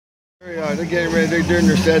Yeah, they're getting ready. They're doing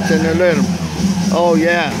their sets and they're letting them. Oh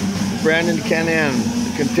yeah, Brandon Canan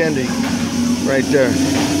contending right there.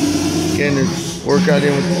 Getting his workout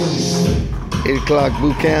in with 8 o'clock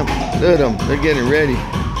boot camp. Look at them. They're getting ready.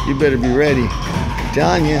 You better be ready. I'm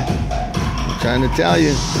telling you. I'm trying to tell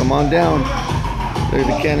you. Come on down. Look at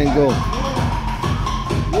the cannon go.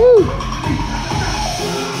 Woo!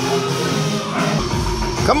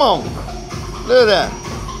 Come on. Look at that.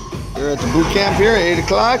 They're at the boot camp here at 8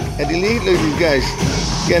 o'clock at Elite. Look at these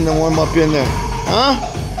guys getting them warm up in there. Huh?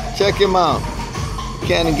 Check him out.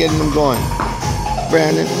 Cannon getting them going.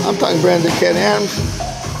 Brandon. I'm talking Brandon Cat Adams.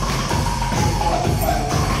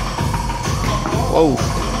 Whoa.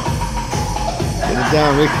 Get it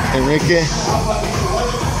down, Rick and Ricky.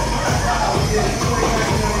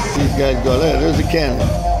 These guys go. Look, there's the cannon.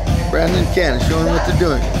 Brandon Cannon showing them what to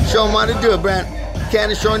do. Show them how to do it, Brandon.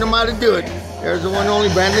 Cannon showing them how to do it. There's the one and only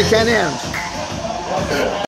Brandon Cat Adams.